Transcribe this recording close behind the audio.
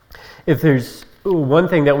If there's one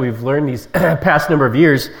thing that we've learned these past number of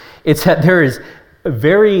years, it's that there is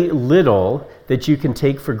very little that you can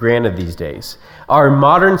take for granted these days. Our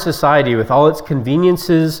modern society, with all its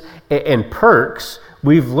conveniences and perks,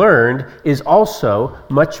 we've learned is also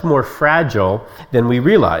much more fragile than we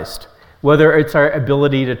realized. Whether it's our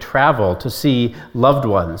ability to travel, to see loved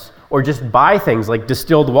ones, or just buy things like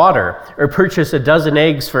distilled water, or purchase a dozen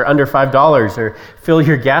eggs for under $5, or fill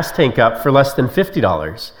your gas tank up for less than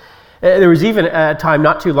 $50. There was even a time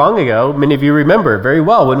not too long ago, many of you remember very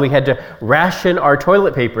well, when we had to ration our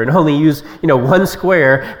toilet paper and only use, 1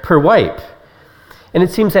 square per wipe. And it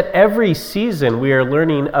seems that every season we are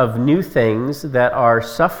learning of new things that are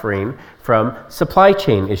suffering from supply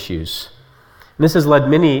chain issues. And this has led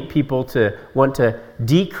many people to want to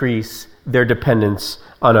decrease their dependence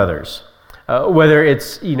on others. Whether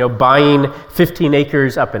it's, buying 15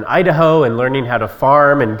 acres up in Idaho and learning how to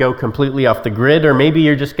farm and go completely off the grid, or maybe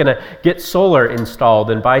you're just going to get solar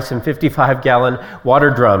installed and buy some 55-gallon water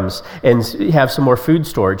drums and have some more food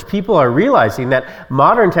storage. People are realizing that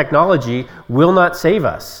modern technology will not save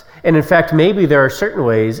us. And in fact, maybe there are certain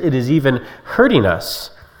ways it is even hurting us.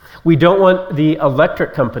 We don't want the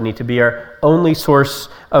electric company to be our only source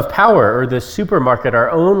of power, or the supermarket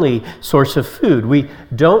our only source of food. We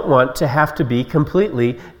don't want to have to be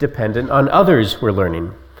completely dependent on others, we're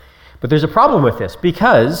learning. But there's a problem with this,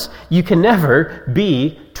 because you can never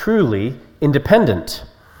be truly independent.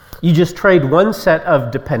 You just trade one set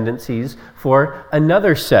of dependencies for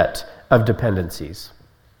another set of dependencies.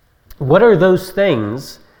 What are those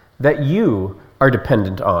things that you are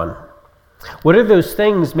dependent on? What are those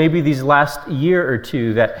things, maybe these last year or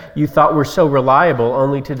two, that you thought were so reliable,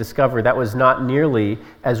 only to discover that was not nearly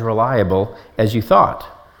as reliable as you thought?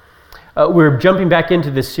 We're jumping back into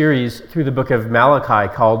this series through the book of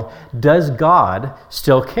Malachi called, Does God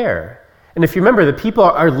Still Care? And if you remember, the people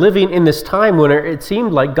are living in this time when it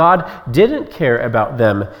seemed like God didn't care about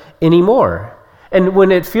them anymore. And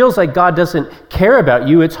when it feels like God doesn't care about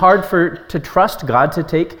you, it's hard to trust God to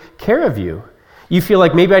take care of you. You feel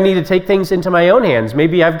like maybe I need to take things into my own hands.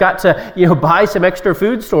 Maybe I've got to, buy some extra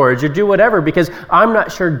food storage or do whatever, because I'm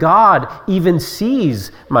not sure God even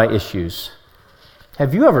sees my issues.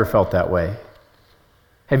 Have you ever felt that way?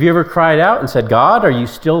 Have you ever cried out and said, God, are you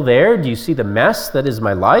still there? Do you see the mess that is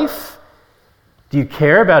my life? Do you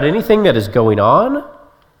care about anything that is going on?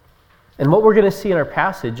 And what we're going to see in our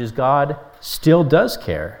passage is God still does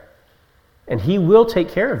care, and He will take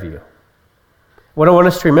care of you. What I want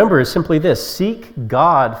us to remember is simply this: seek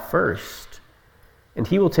God first, and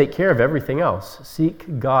He will take care of everything else.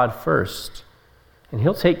 Seek God first, and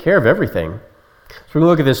He'll take care of everything. So we're going to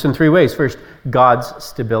look at this in 3 ways. First, God's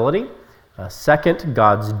stability. Second,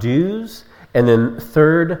 God's dues. And then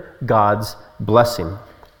third, God's blessing.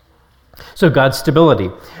 So God's stability.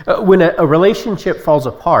 When a relationship falls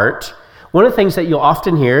apart, one of the things that you'll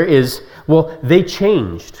often hear is, well, they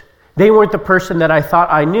changed. They weren't the person that I thought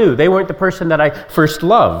I knew. They weren't the person that I first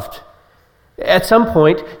loved. At some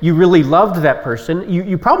point, you really loved that person.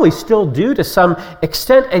 You probably still do to some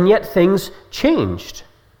extent, and yet things changed.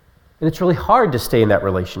 And it's really hard to stay in that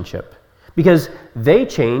relationship because they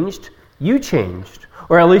changed, you changed.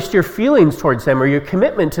 Or at least your feelings towards them or your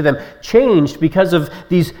commitment to them changed because of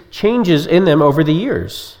these changes in them over the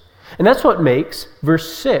years. And that's what makes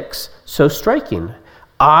verse 6 so striking.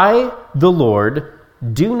 I, the Lord,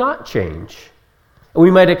 do not change. And we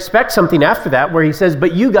might expect something after that where he says,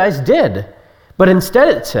 but you guys did. But instead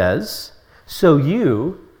it says, so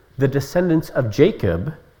you, the descendants of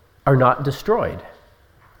Jacob, are not destroyed.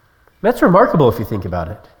 That's remarkable if you think about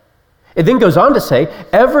it. It then goes on to say,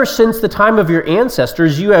 ever since the time of your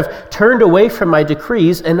ancestors, you have turned away from my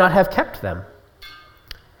decrees and not have kept them.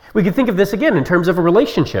 We can think of this again in terms of a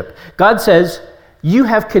relationship. God says, you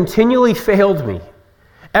have continually failed me.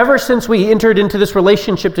 Ever since we entered into this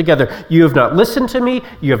relationship together, you have not listened to me,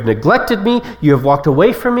 you have neglected me, you have walked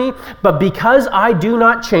away from me, but because I do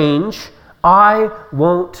not change, I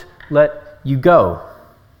won't let you go.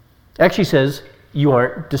 It actually says, you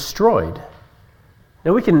aren't destroyed.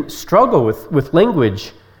 Now we can struggle with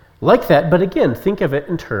language like that, but again, think of it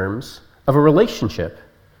in terms of a relationship.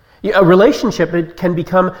 A relationship, it can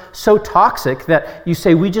become so toxic that you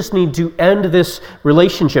say, we just need to end this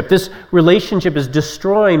relationship. This relationship is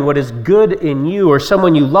destroying what is good in you or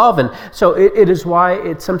someone you love. And so it is why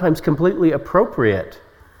it's sometimes completely appropriate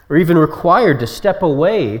or even required to step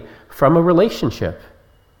away from a relationship.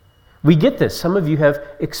 We get this. Some of you have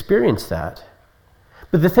experienced that.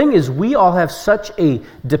 But the thing is, we all have such a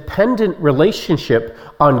dependent relationship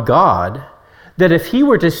on God that if he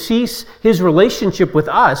were to cease his relationship with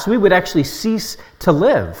us, we would actually cease to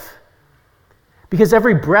live. Because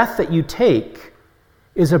every breath that you take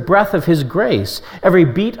is a breath of his grace. Every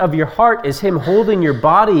beat of your heart is him holding your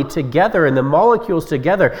body together and the molecules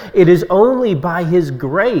together. It is only by his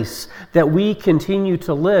grace that we continue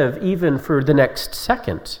to live even for the next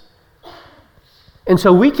second. And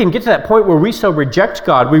so we can get to that point where we so reject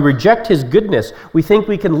God, we reject his goodness, we think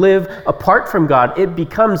we can live apart from God. It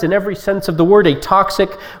becomes, in every sense of the word, a toxic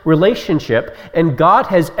relationship, and God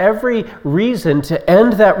has every reason to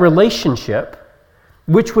end that relationship,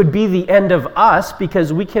 which would be the end of us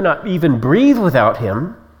because we cannot even breathe without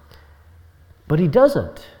him, but he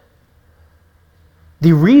doesn't.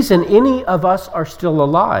 The reason any of us are still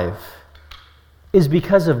alive is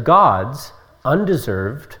because of God's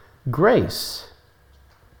undeserved grace.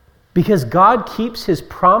 Because God keeps his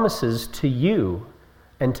promises to you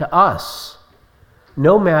and to us,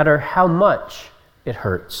 no matter how much it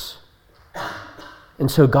hurts. And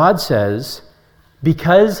so God says,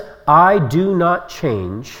 because I do not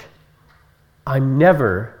change, I'm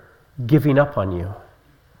never giving up on you.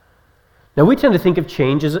 Now, we tend to think of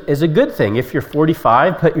change as a good thing. If you're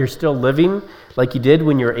 45, but you're still living like you did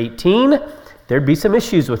when you were 18, there'd be some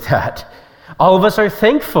issues with that. All of us are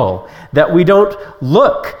thankful that we don't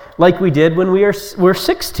look like we did when we're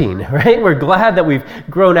 16, right? We're glad that we've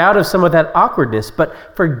grown out of some of that awkwardness. But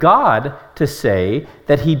for God to say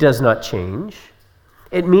that he does not change,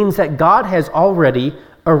 it means that God has already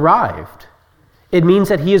arrived. It means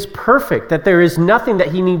that he is perfect, that there is nothing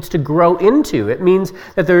that he needs to grow into. It means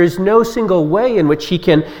that there is no single way in which he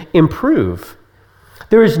can improve.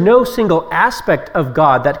 There is no single aspect of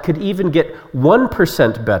God that could even get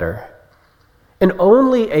 1% better. And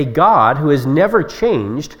only a God who has never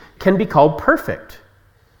changed can be called perfect.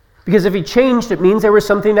 Because if he changed, it means there was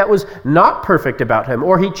something that was not perfect about him,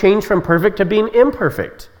 or he changed from perfect to being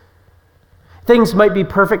imperfect. Things might be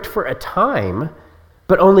perfect for a time,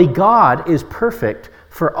 but only God is perfect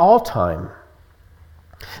for all time.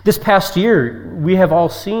 This past year, we have all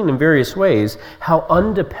seen in various ways how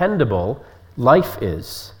undependable life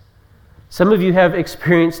is. Some of you have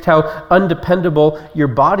experienced how undependable your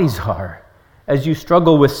bodies are as you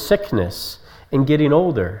struggle with sickness and getting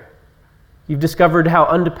older. You've discovered how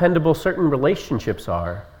undependable certain relationships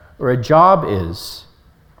are, or a job is.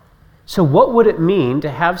 So what would it mean to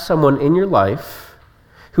have someone in your life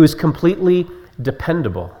who is completely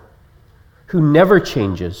dependable, who never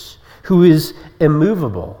changes, who is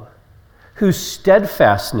immovable, whose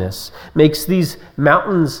steadfastness makes these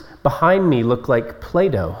mountains behind me look like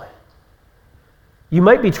Play-Doh? You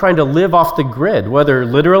might be trying to live off the grid, whether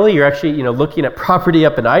literally you're actually looking at property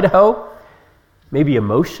up in Idaho, maybe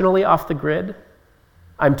emotionally off the grid.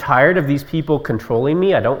 I'm tired of these people controlling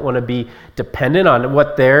me. I don't want to be dependent on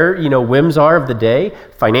what their whims are of the day.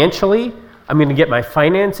 Financially, I'm going to get my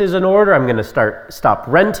finances in order. I'm going to stop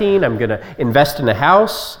renting. I'm going to invest in a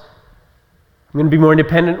house. I'm going to be more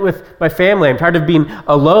independent with my family. I'm tired of being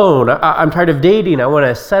alone. I'm tired of dating. I want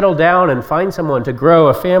to settle down and find someone to grow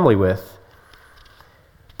a family with.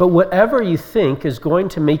 But whatever you think is going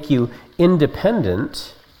to make you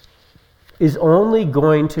independent is only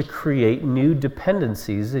going to create new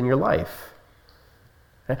dependencies in your life.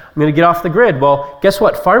 I'm going to get off the grid. Well, guess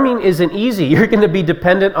what? Farming isn't easy. You're going to be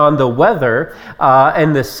dependent on the weather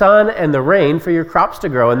and the sun and the rain for your crops to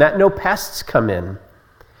grow, and that no pests come in.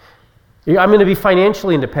 I'm going to be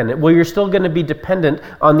financially independent. Well, you're still going to be dependent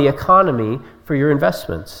on the economy for your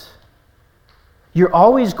investments. You're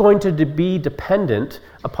always going to be dependent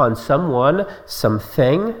upon someone,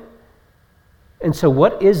 something. And so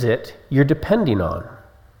what is it you're depending on?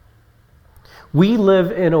 We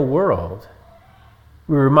live in a world,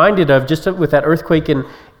 we're reminded of just with that earthquake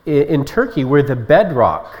in Turkey, where the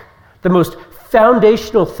bedrock, the most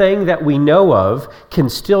foundational thing that we know of, can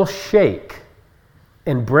still shake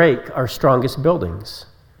and break our strongest buildings.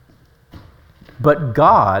 But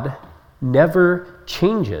God never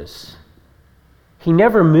changes. He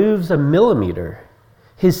never moves a millimeter.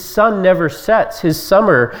 His sun never sets. His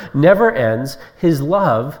summer never ends. His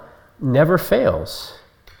love never fails.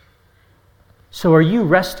 So are you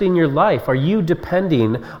resting your life? Are you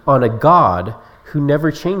depending on a God who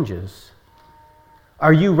never changes?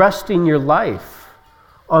 Are you resting your life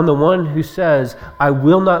on the one who says, I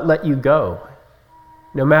will not let you go,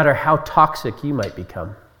 no matter how toxic you might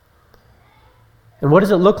become? And what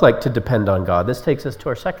does it look like to depend on God? This takes us to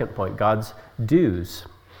our second point, God's dues.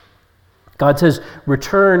 God says,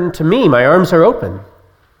 return to me, my arms are open.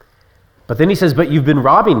 But then he says, but you've been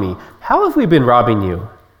robbing me. How have we been robbing you?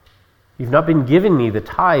 You've not been giving me the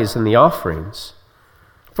tithes and the offerings.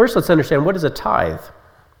 First, let's understand, what is a tithe?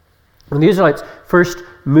 When the Israelites first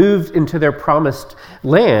moved into their promised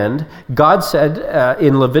land, God said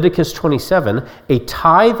in Leviticus 27, a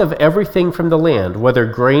tithe of everything from the land, whether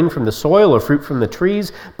grain from the soil or fruit from the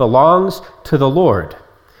trees, belongs to the Lord.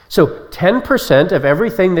 So 10% of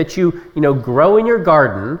everything that you grow in your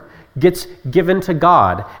garden gets given to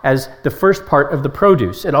God as the first part of the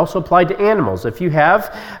produce. It also applied to animals. If you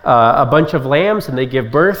have a bunch of lambs and they give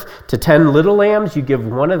birth to 10 little lambs, you give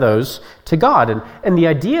one of those to God. And the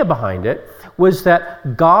idea behind it was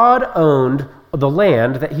that God owned the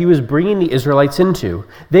land that he was bringing the Israelites into.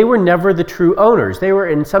 They were never the true owners. They were,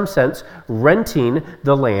 in some sense, renting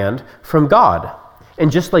the land from God. And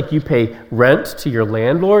just like you pay rent to your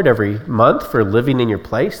landlord every month for living in your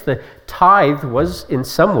place, the tithe was in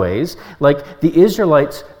some ways like the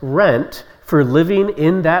Israelites' rent for living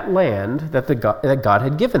in that land that God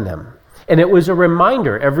had given them. And it was a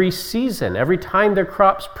reminder every season, every time their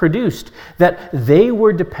crops produced, that they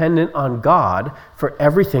were dependent on God for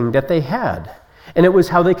everything that they had. And it was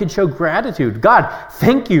how they could show gratitude. God,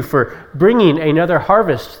 thank you for bringing another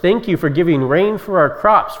harvest. Thank you for giving rain for our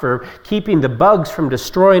crops, for keeping the bugs from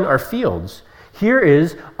destroying our fields. Here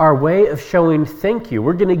is our way of showing thank you.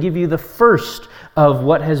 We're going to give you the first of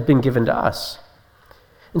what has been given to us.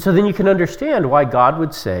 And so then you can understand why God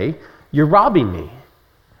would say, you're robbing me.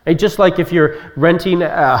 And just like if you're renting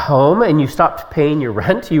a home and you stopped paying your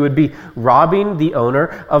rent, you would be robbing the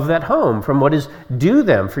owner of that home from what is due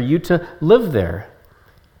them for you to live there.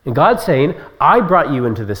 And God's saying, I brought you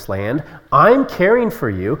into this land. I'm caring for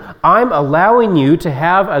you. I'm allowing you to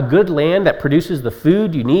have a good land that produces the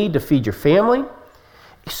food you need to feed your family.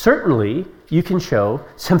 Certainly, you can show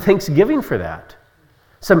some thanksgiving for that.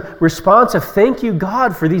 Some response of thank you,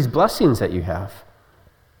 God, for these blessings that you have.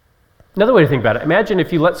 Another way to think about it, imagine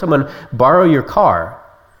if you let someone borrow your car.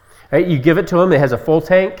 Right? You give it to them, it has a full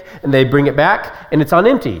tank, and they bring it back, and it's on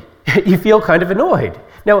empty. You feel kind of annoyed.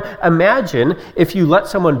 Now, imagine if you let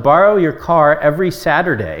someone borrow your car every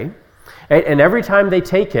Saturday, right? And every time they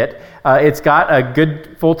take it, it's got a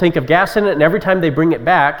good full tank of gas in it, and every time they bring it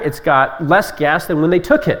back, it's got less gas than when they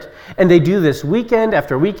took it. And they do this weekend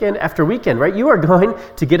after weekend after weekend, right? You are going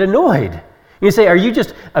to get annoyed. You say, are you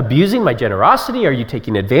just abusing my generosity? Are you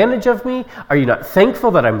taking advantage of me? Are you not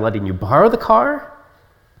thankful that I'm letting you borrow the car?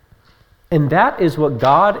 And that is what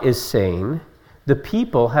God is saying the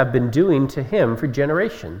people have been doing to him for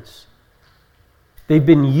generations. They've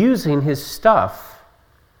been using his stuff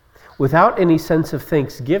without any sense of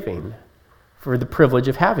thanksgiving for the privilege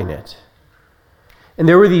of having it. And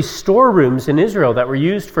there were these storerooms in Israel that were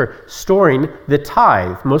used for storing the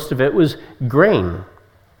tithe. Most of it was grain.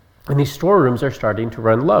 And these storerooms are starting to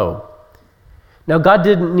run low. Now, God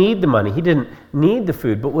didn't need the money. He didn't need the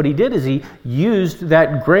food. But what he did is he used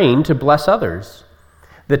that grain to bless others.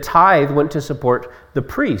 The tithe went to support the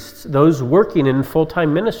priests, those working in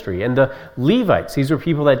full-time ministry, and the Levites. These were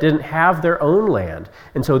people that didn't have their own land,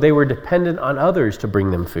 and so they were dependent on others to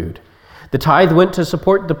bring them food. The tithe went to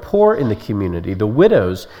support the poor in the community, the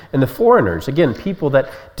widows and the foreigners. Again, people that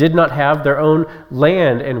did not have their own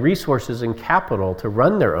land and resources and capital to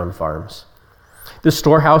run their own farms. The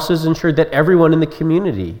storehouses ensured that everyone in the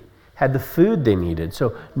community had the food they needed,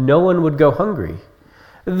 so no one would go hungry.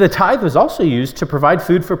 The tithe was also used to provide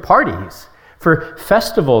food for parties, for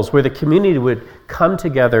festivals where the community would come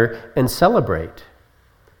together and celebrate.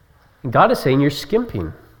 And God is saying, you're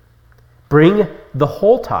skimping. Bring the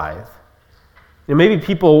whole tithe. And maybe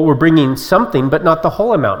people were bringing something, but not the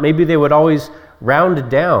whole amount. Maybe they would always round it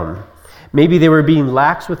down. Maybe they were being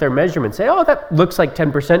lax with their measurements. Say, oh, that looks like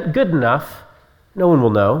 10%, good enough. No one will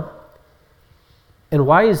know. And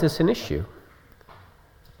why is this an issue?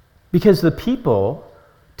 Because the people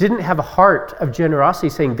didn't have a heart of generosity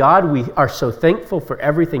saying, God, we are so thankful for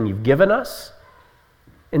everything you've given us.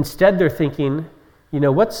 Instead, they're thinking,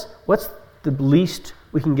 what's the least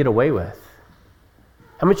we can get away with?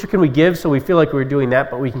 How much can we give so we feel like we're doing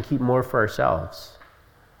that, but we can keep more for ourselves?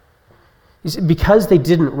 You see, because they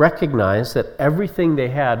didn't recognize that everything they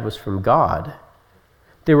had was from God,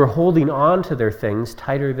 they were holding on to their things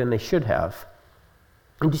tighter than they should have.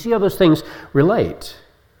 And do you see how those things relate?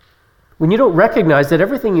 When you don't recognize that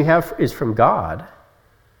everything you have is from God,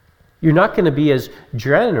 you're not going to be as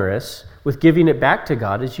generous with giving it back to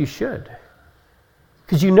God as you should.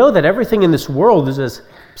 Because you know that everything in this world is as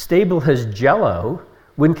stable as Jell-O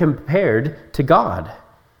when compared to God.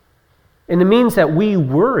 And it means that we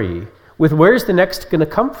worry with where's the next going to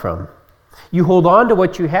come from. You hold on to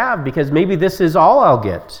what you have because maybe this is all I'll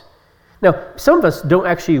get. Now, some of us don't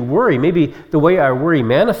actually worry. Maybe the way our worry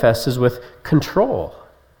manifests is with control.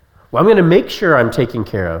 Well, I'm going to make sure I'm taken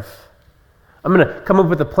care of. I'm going to come up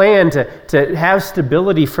with a plan to have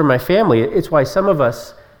stability for my family. It's why some of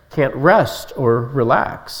us can't rest or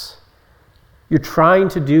relax. You're trying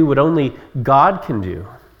to do what only God can do.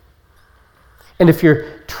 And if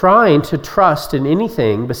you're trying to trust in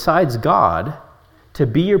anything besides God to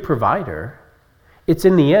be your provider, it's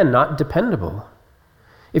in the end not dependable.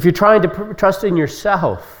 If you're trying to trust in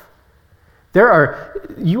yourself,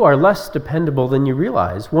 you are less dependable than you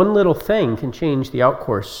realize. One little thing can change the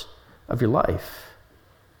outcourse of your life.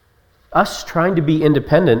 Us trying to be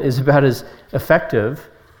independent is about as effective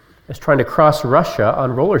as trying to cross Russia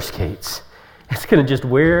on roller skates. It's going to just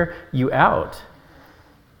wear you out.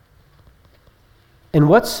 And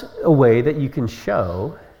what's a way that you can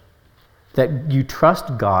show that you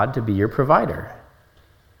trust God to be your provider?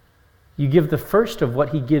 You give the first of what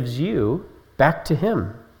he gives you back to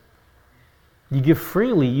him. You give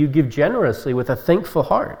freely, you give generously with a thankful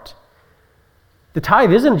heart. The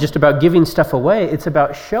tithe isn't just about giving stuff away, it's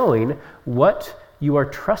about showing what you are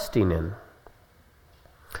trusting in.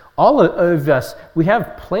 All of us, we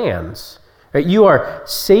have plans. Right? You are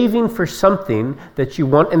saving for something that you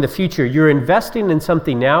want in the future. You're investing in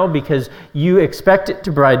something now because you expect it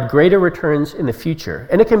to provide greater returns in the future.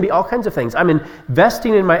 And it can be all kinds of things. I'm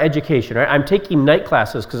investing in my education. Right? I'm taking night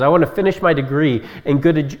classes because I want to finish my degree and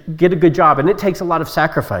get a good job. And it takes a lot of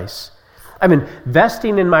sacrifice. I'm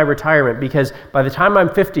investing in my retirement because by the time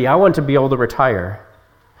I'm 50, I want to be able to retire.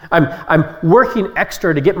 I'm working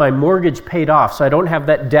extra to get my mortgage paid off so I don't have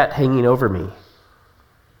that debt hanging over me.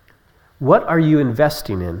 What are you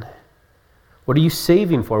investing in? What are you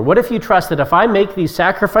saving for? What if you trust that if I make these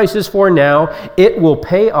sacrifices for now, it will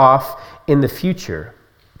pay off in the future?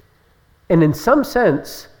 And in some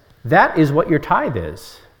sense, that is what your tithe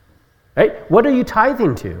is. Right? What are you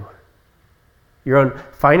tithing to? Your own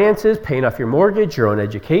finances, paying off your mortgage, your own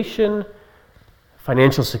education,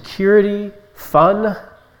 financial security, fun.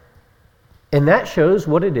 And that shows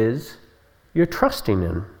what it is you're trusting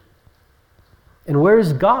in. And where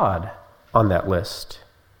is God on that list?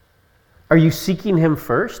 Are you seeking him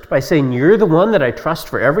first by saying you're the one that I trust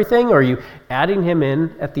for everything, or are you adding him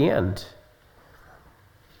in at the end?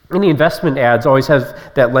 Any investment ads always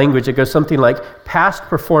have that language that goes something like, past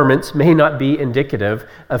performance may not be indicative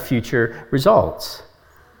of future results.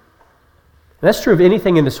 And that's true of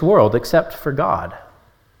anything in this world except for God.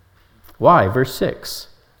 Why? Verse 6,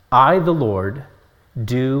 I, the Lord,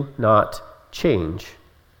 do not change.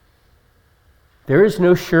 There is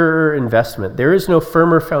no surer investment. There is no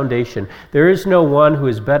firmer foundation. There is no one who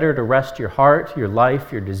is better to rest your heart, your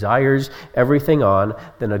life, your desires, everything on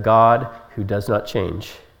than a God who does not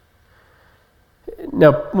change.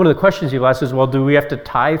 Now, one of the questions you'll ask is, well, do we have to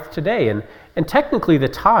tithe today? And technically the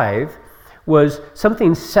tithe was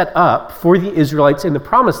something set up for the Israelites in the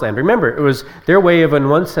Promised Land. Remember, it was their way of, in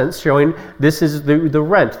one sense, showing this is the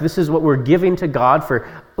rent. This is what we're giving to God for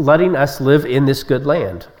letting us live in this good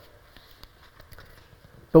land.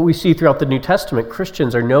 But we see throughout the New Testament,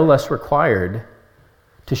 Christians are no less required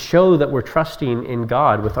to show that we're trusting in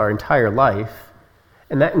God with our entire life,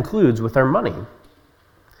 and that includes with our money.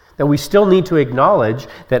 That we still need to acknowledge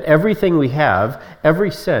that everything we have, every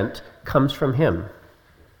cent, comes from him.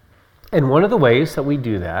 And one of the ways that we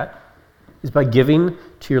do that is by giving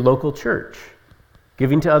to your local church,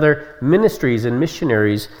 giving to other ministries and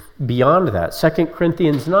missionaries beyond that. 2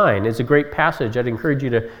 Corinthians 9 is a great passage. I'd encourage you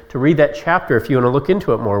to read that chapter if you want to look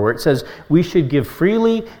into it more, where it says we should give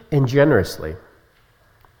freely and generously.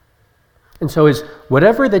 And so is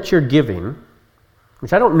whatever that you're giving,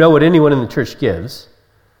 which I don't know what anyone in the church gives,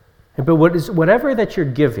 but whatever that you're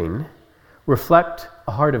giving reflect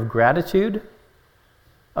a heart of gratitude,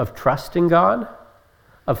 of trust in God,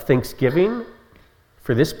 of thanksgiving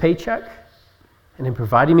for this paycheck and in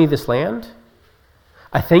providing me this land?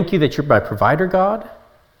 I thank you that you're my provider, God.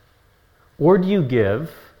 Or do you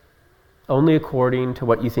give only according to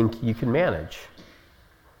what you think you can manage?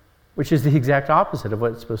 Which is the exact opposite of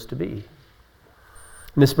what it's supposed to be.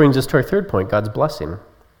 And this brings us to our third point, God's blessing.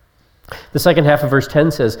 The second half of verse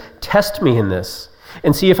 10 says, test me in this,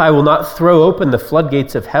 and see if I will not throw open the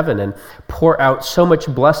floodgates of heaven and pour out so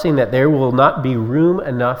much blessing that there will not be room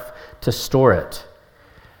enough to store it.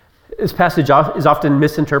 This passage is often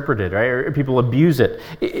misinterpreted, right? Or people abuse it.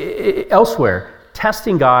 Elsewhere,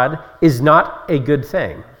 testing God is not a good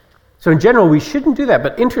thing. So in general, we shouldn't do that.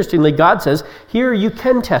 But interestingly, God says, here you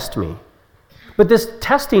can test me. But this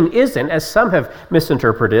testing isn't, as some have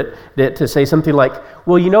misinterpreted it, to say something like,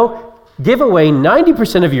 well, give away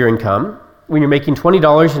 90% of your income when you're making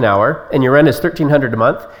 $20 an hour and your rent is $1,300 a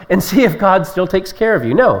month and see if God still takes care of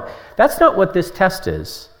you. No, that's not what this test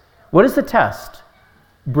is. What is the test?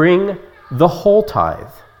 Bring the whole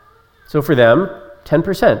tithe. So for them,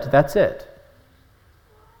 10%, that's it.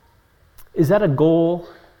 Is that a goal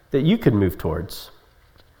that you could move towards?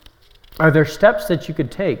 Are there steps that you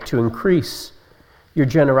could take to increase your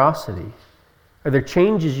generosity? Are there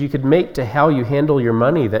changes you could make to how you handle your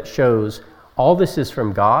money that shows all this is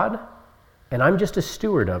from God and I'm just a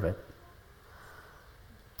steward of it?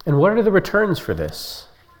 And what are the returns for this?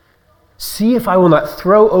 See if I will not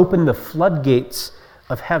throw open the floodgates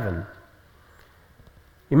of heaven.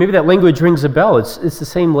 And maybe that language rings a bell. It's the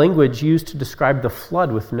same language used to describe the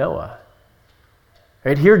flood with Noah.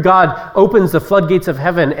 Right? Here God opens the floodgates of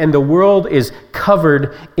heaven and the world is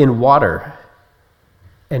covered in water.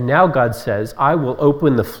 And now God says, I will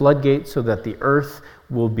open the floodgates so that the earth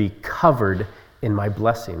will be covered in my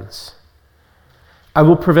blessings. I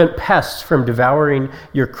will prevent pests from devouring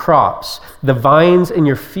your crops. The vines in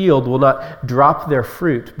your field will not drop their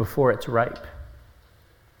fruit before it's ripe.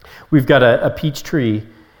 We've got a peach tree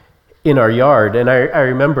in our yard, and I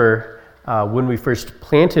remember when we first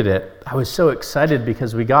planted it, I was so excited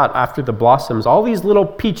because we got, after the blossoms, all these little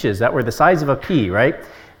peaches that were the size of a pea, right?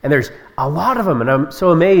 And there's a lot of them, and I'm so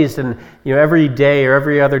amazed. And every day or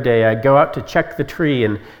every other day, I go out to check the tree,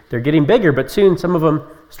 and they're getting bigger, but soon some of them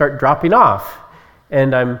start dropping off.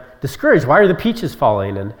 And I'm discouraged. Why are the peaches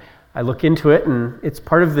falling? And I look into it, and it's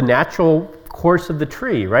part of the natural course of the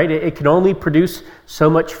tree, right? It can only produce so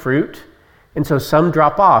much fruit, and so some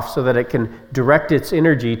drop off so that it can direct its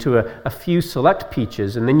energy to a few select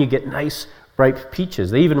peaches, and then you get nice, ripe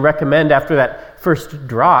peaches. They even recommend after that first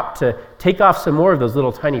drop to take off some more of those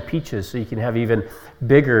little tiny peaches so you can have even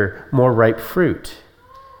bigger, more ripe fruit.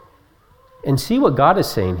 And see what God is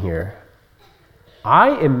saying here. I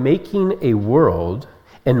am making a world,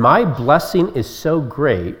 and my blessing is so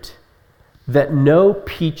great that no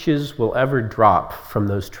peaches will ever drop from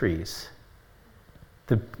those trees.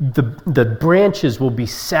 The branches will be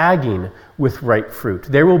sagging with ripe fruit.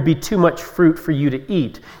 There will be too much fruit for you to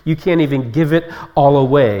eat. You can't even give it all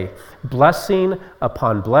away. Blessing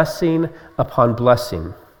upon blessing upon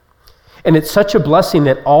blessing. And it's such a blessing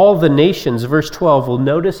that all the nations, verse 12, will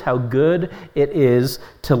notice how good it is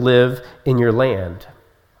to live in your land.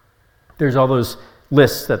 There's all those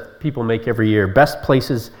lists that people make every year, best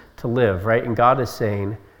places to live, right? And God is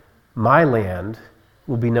saying, my land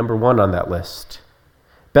will be number one on that list.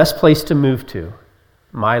 Best place to move to,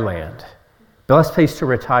 my land. Best place to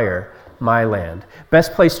retire, my land.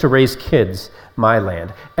 Best place to raise kids, my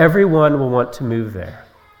land. Everyone will want to move there.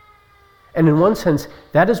 And in one sense,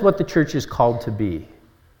 that is what the church is called to be.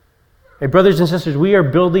 Hey, brothers and sisters, we are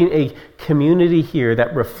building a community here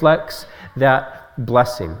that reflects that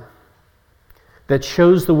blessing, that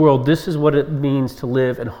shows the world this is what it means to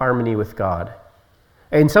live in harmony with God.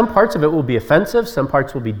 And some parts of it will be offensive, some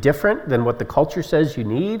parts will be different than what the culture says you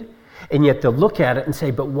need, and yet they'll look at it and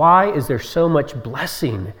say, but why is there so much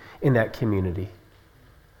blessing in that community?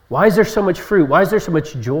 Why is there so much fruit? Why is there so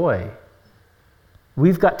much joy?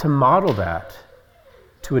 We've got to model that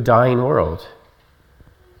to a dying world.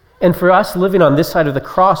 And for us living on this side of the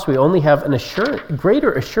cross, we only have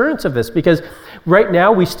greater assurance of this, because right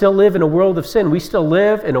now we still live in a world of sin. We still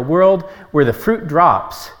live in a world where the fruit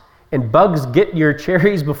drops and bugs get your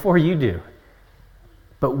cherries before you do.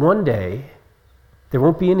 But one day, there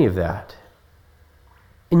won't be any of that.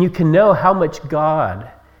 And you can know how much God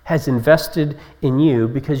has invested in you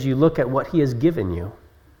because you look at what he has given you.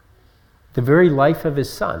 The very life of his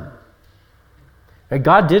son.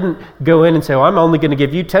 God didn't go in and say, well, I'm only going to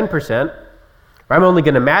give you 10%, or I'm only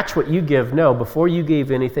going to match what you give. No, before you gave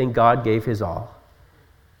anything, God gave his all.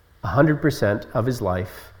 100% of his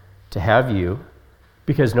life to have you,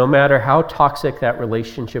 because no matter how toxic that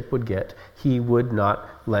relationship would get, he would not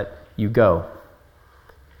let you go.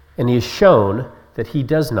 And he has shown that he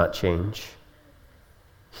does not change.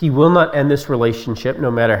 He will not end this relationship no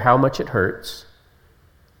matter how much it hurts.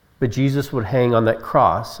 But Jesus would hang on that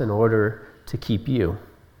cross in order to keep you.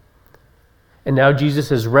 And now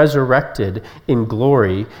Jesus is resurrected in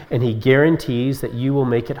glory, and he guarantees that you will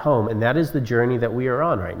make it home. And that is the journey that we are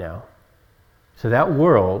on right now. So that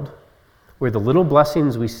world where the little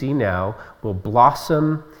blessings we see now will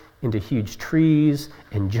blossom into huge trees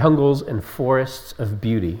and jungles and forests of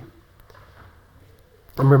beauty.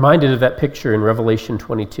 I'm reminded of that picture in Revelation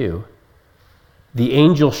 22. The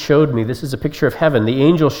angel showed me, this is a picture of heaven, the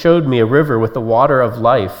angel showed me a river with the water of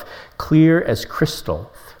life, clear as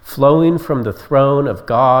crystal, flowing from the throne of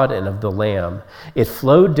God and of the Lamb. It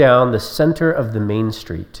flowed down the center of the main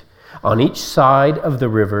street. On each side of the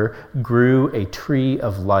river grew a tree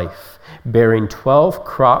of life, bearing 12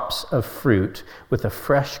 crops of fruit with a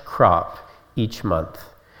fresh crop each month.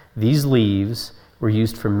 These leaves were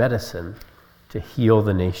used for medicine to heal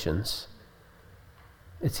the nations.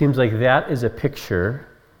 It seems like that is a picture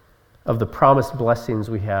of the promised blessings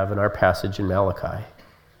we have in our passage in Malachi.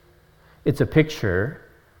 It's a picture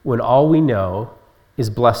when all we know is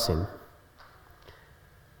blessing.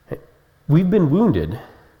 We've been wounded.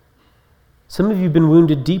 Some of you have been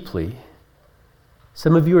wounded deeply.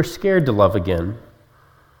 Some of you are scared to love again.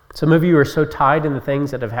 Some of you are so tied in the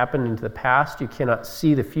things that have happened in the past, you cannot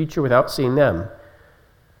see the future without seeing them.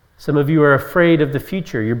 Some of you are afraid of the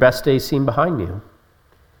future, your best days seem behind you.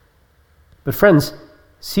 But friends,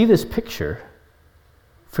 see this picture.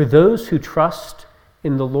 For those who trust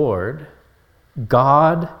in the Lord,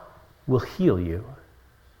 God will heal you.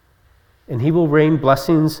 And he will rain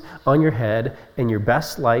blessings on your head, and your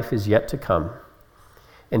best life is yet to come.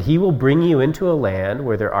 And he will bring you into a land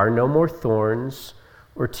where there are no more thorns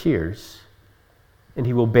or tears. And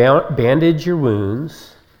he will bandage your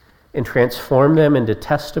wounds and transform them into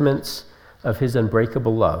testaments of his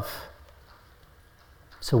unbreakable love.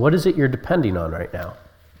 So what is it you're depending on right now?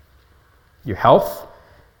 Your health,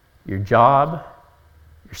 your job,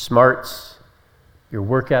 your smarts, your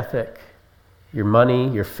work ethic, your money,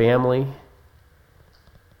 your family.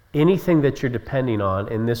 Anything that you're depending on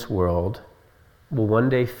in this world will one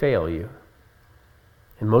day fail you,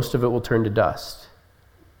 and most of it will turn to dust.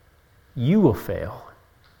 You will fail.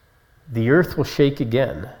 The earth will shake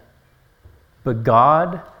again, but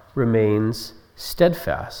God remains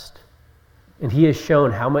steadfast, and he has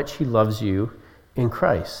shown how much he loves you in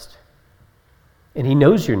Christ. And he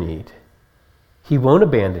knows your need. He won't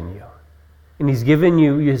abandon you. And he's given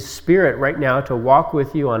you his Spirit right now to walk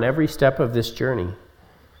with you on every step of this journey.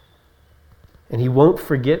 And he won't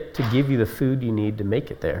forget to give you the food you need to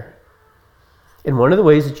make it there. And one of the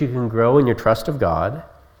ways that you can grow in your trust of God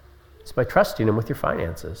is by trusting him with your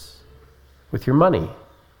finances, with your money,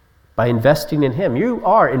 by investing in him. You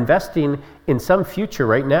are investing in some future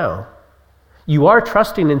right now. You are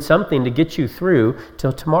trusting in something to get you through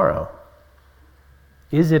till tomorrow.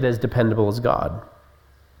 Is it as dependable as God?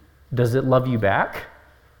 Does it love you back?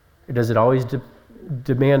 Or does it always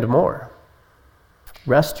demand more?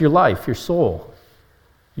 Rest your life, your soul,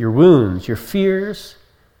 your wounds, your fears,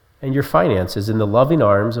 and your finances in the loving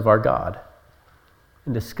arms of our God,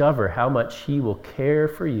 and discover how much he will care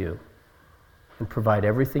for you and provide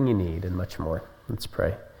everything you need and much more. Let's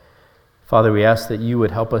pray. Father, we ask that you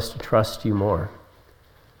would help us to trust you more.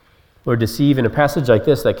 Lord, to see even a passage like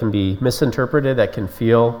this that can be misinterpreted, that can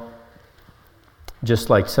feel just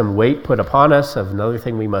like some weight put upon us of another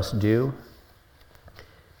thing we must do.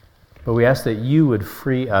 But we ask that you would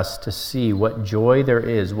free us to see what joy there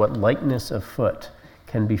is, what lightness of foot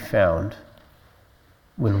can be found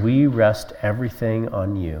when we rest everything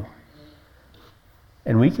on you.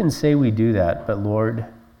 And we can say we do that, but Lord,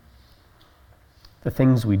 the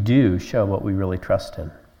things we do show what we really trust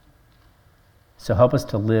in. So help us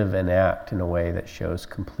to live and act in a way that shows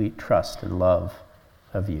complete trust and love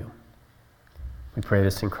of you. We pray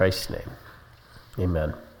this in Christ's name.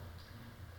 Amen.